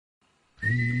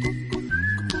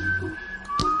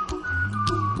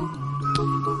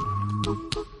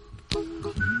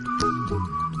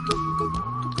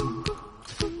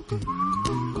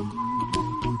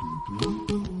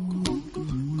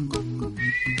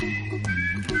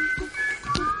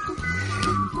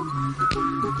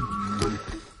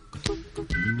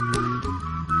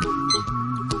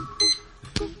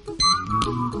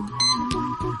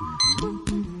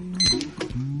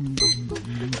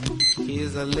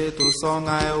little song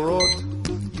I wrote.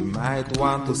 You might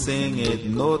want to sing it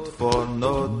note for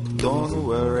note. Don't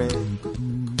worry,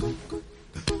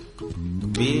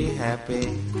 be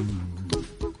happy.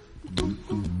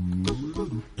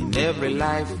 In every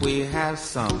life we have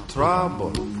some trouble,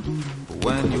 but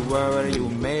when you worry you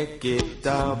make it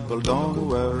double. Don't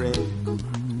worry,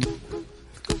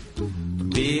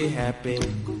 be happy.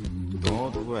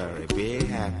 Don't worry, be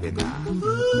happy now.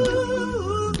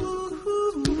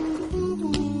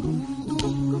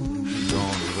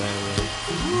 Don't worry,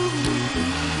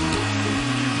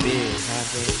 be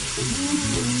happy.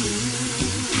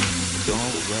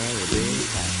 Don't worry, be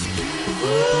happy.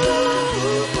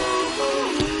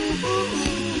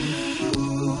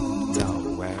 Don't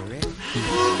worry,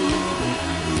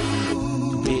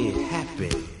 be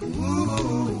happy.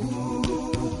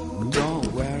 Don't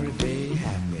worry, be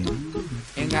happy.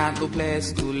 Ain't got no place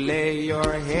to lay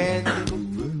your head.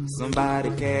 Somebody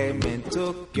came and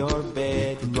took your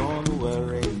bed. Don't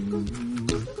worry,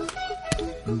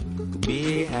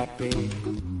 be happy.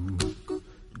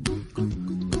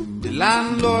 The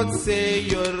landlord say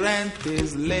your rent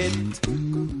is late.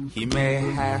 He may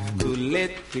have to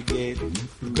litigate.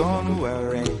 Don't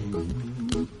worry,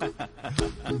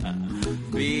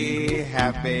 be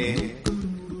happy.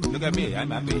 Look at me,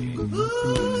 I'm happy.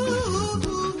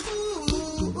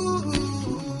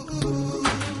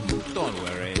 Don't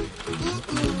worry,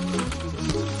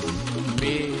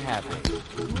 be happy.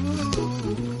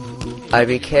 I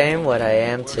became what I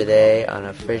am today on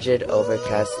a frigid,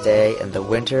 overcast day in the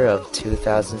winter of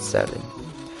 2007.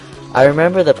 I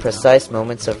remember the precise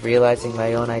moments of realizing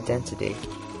my own identity.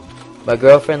 My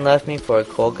girlfriend left me for a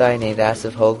cold guy named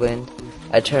Asif Hoagland.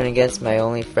 I turned against my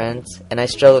only friends, and I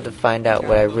struggled to find out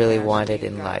what I really wanted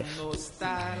in life.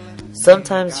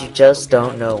 Sometimes you just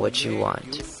don't know what you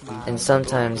want, and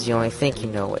sometimes you only think you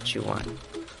know what you want.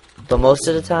 But most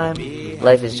of the time,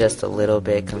 life is just a little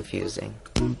bit confusing.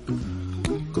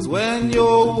 'Cause when you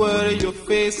worry, your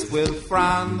face will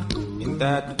frown, and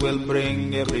that will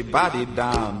bring everybody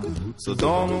down. So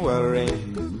don't worry,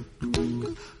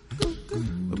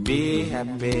 be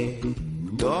happy.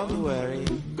 Don't worry,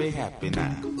 be happy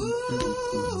now.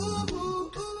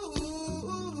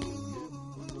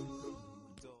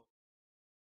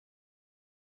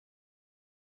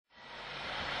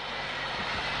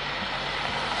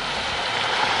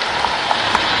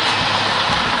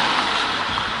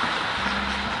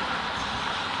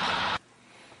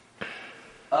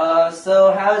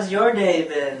 So how's your day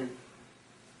been?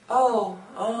 Oh,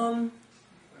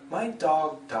 my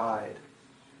dog died.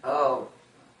 Oh,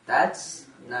 that's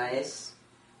nice.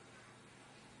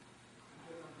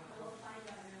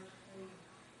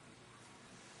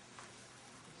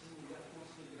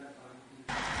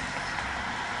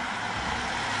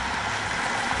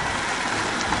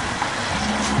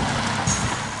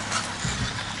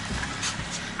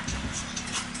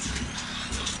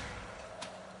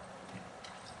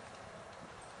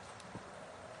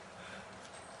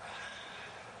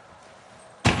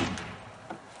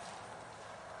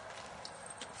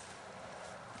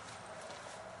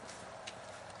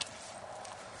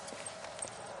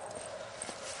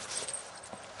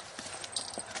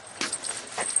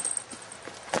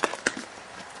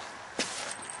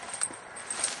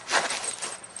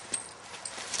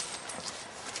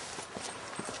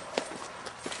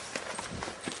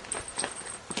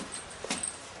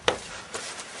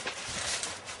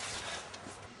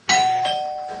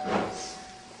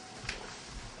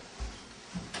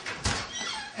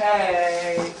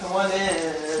 Hey, come on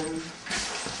in.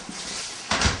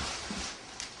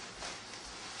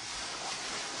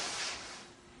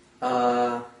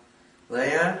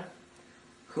 Leia?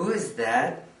 Who is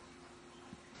that?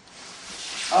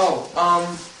 Oh,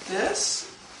 this?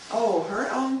 Oh, her,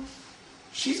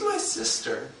 she's my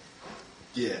sister.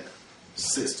 Yeah,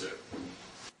 sister.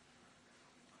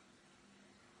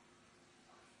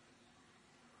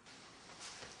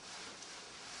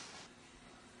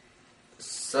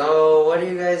 So, what are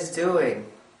you guys doing?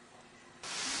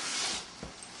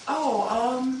 Oh,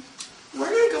 we're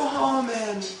gonna go home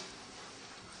and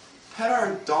pet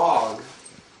our dog.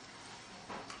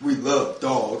 We love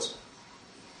dogs.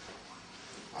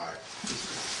 Alright.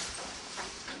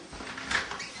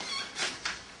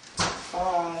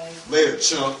 Bye. Later,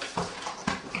 chump.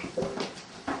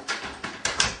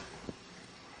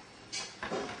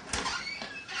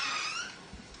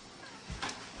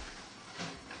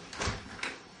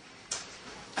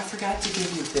 I forgot to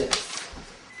give you this.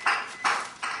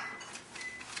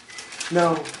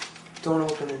 No, don't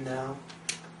open it now.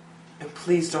 And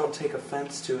please don't take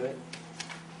offense to it.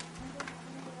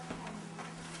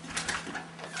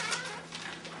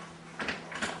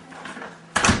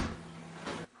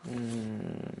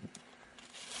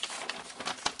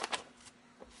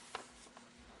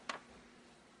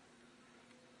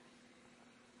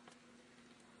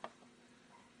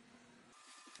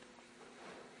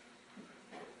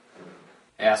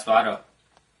 Hey, Swallow.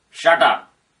 Shut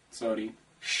up. Sorry.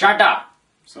 Shut up.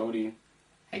 Sorry.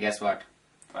 Hey, guess what?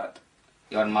 What?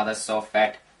 Your mother's so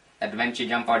fat that when she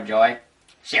jump for joy,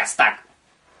 she is stuck.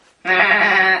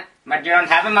 But you don't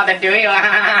have a mother, do you?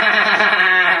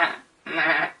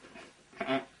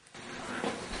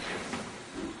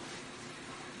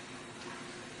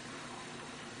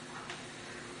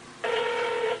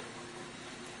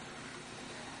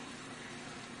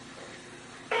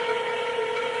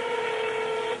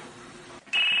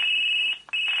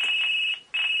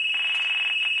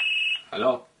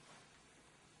 Hello?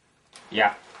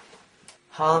 Yeah.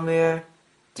 Halmir,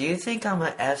 do you think I'm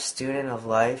an F student of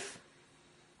life?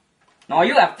 No,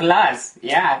 you F plus.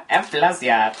 Yeah, F plus,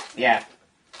 yeah. Yeah.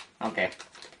 Okay.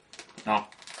 No.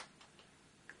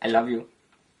 I love you.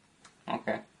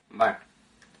 Okay. But.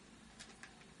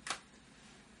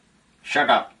 Shut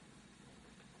up.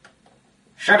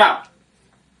 Shut up.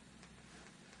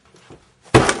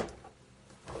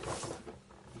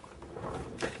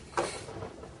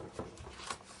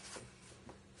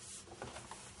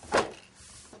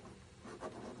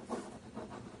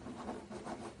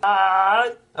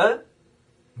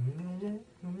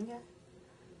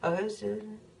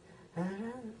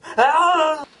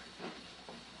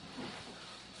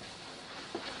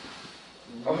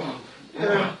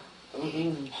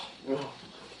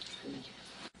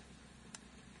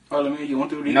 Halmir, you want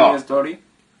to read No. me a story?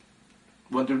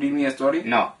 Want to read me a story?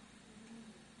 No.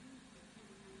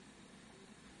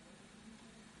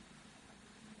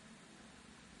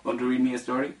 Want to read me a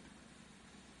story?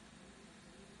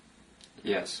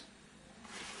 Yes.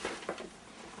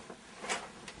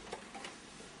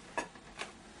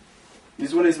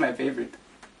 This one is my favorite.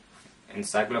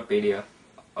 Encyclopedia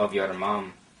of your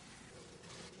mom.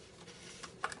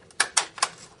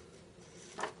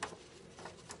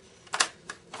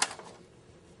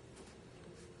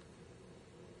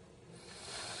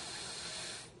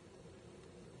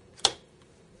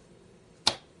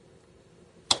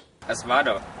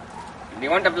 Osvaldo, do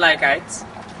you want to fly kites?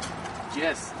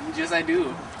 Yes, I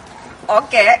do.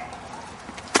 Okay.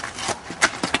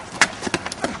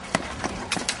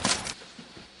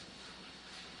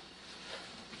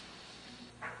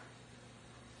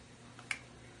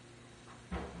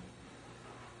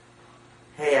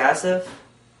 Hey, Asif.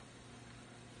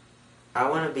 I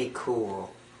want to be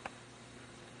cool.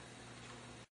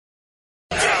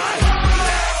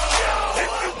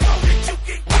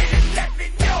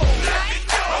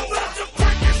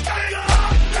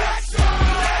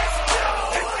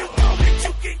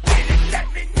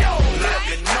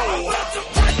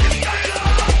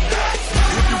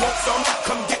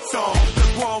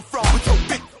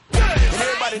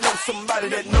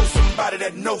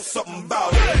 That knows something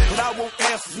about it. And I won't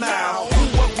answer now. Who,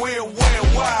 what, where,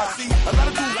 why? See, a lot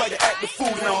of dudes like to act the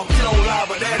fool now. Get on live,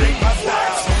 but that ain't my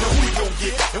style. Now who he gon'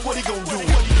 get and what he gon' do?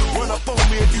 Run up on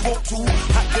me if you want to.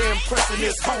 Hot damn pressing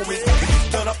his homie. He's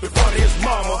done up in front of his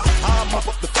mama. I'm up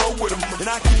the floor with him. And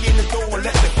I kick in the door and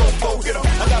let the go get him.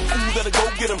 I got fools that'll go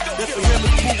get him. That's for him,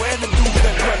 the fool, and the dude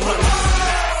that run with him.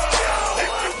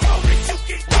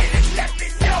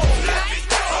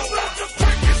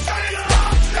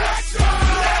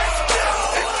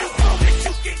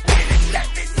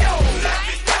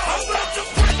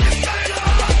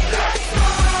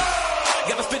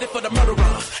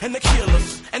 And the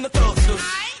killers, and the thugsters,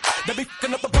 they be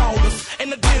f***ing up the ballers, and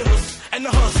the dealers, and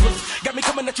the hustlers. Got me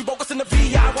coming at you bogus in the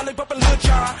VI while they bumping Lil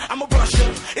Jar. I'm a Russia.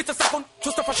 It's a second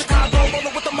twister from Chicago,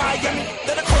 rolling with the Miami.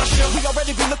 Then a crusher. We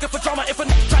already be looking for drama. If a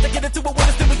try to get into it with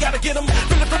us, then we gotta get them.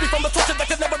 Feeling free from the torture that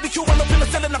could never be cured. I'm feeling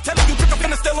selling. I'm telling you, trick, I'm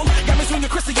finna steal them. Got me swinging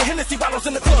Chrissy and Hennessy bottles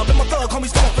in the club. And my thug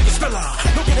homies going for your skrilla.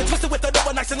 Don't get it twisted with the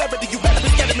overnight celebrity. You better be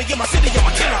scared of me in my city, I'm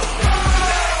a killer.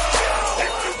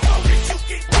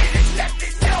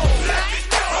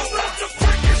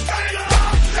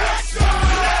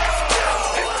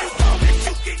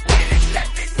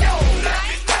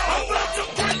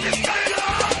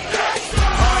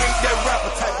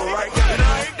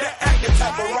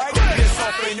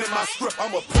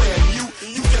 I'm a player,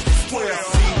 you just a square.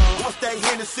 See, once that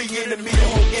Hennessy enemy, the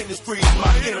whole industry is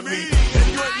my enemy. And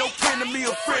you ain't no kin to me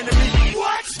or friend to me.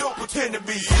 What? Don't pretend to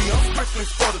be. See, I'm strictly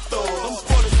for the thugs. I'm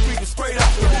for the street and straight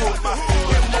out the hood. My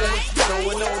MO is ghetto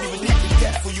and I don't even need the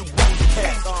cat for you booty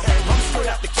cats. I'm straight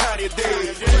out the county of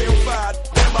dead.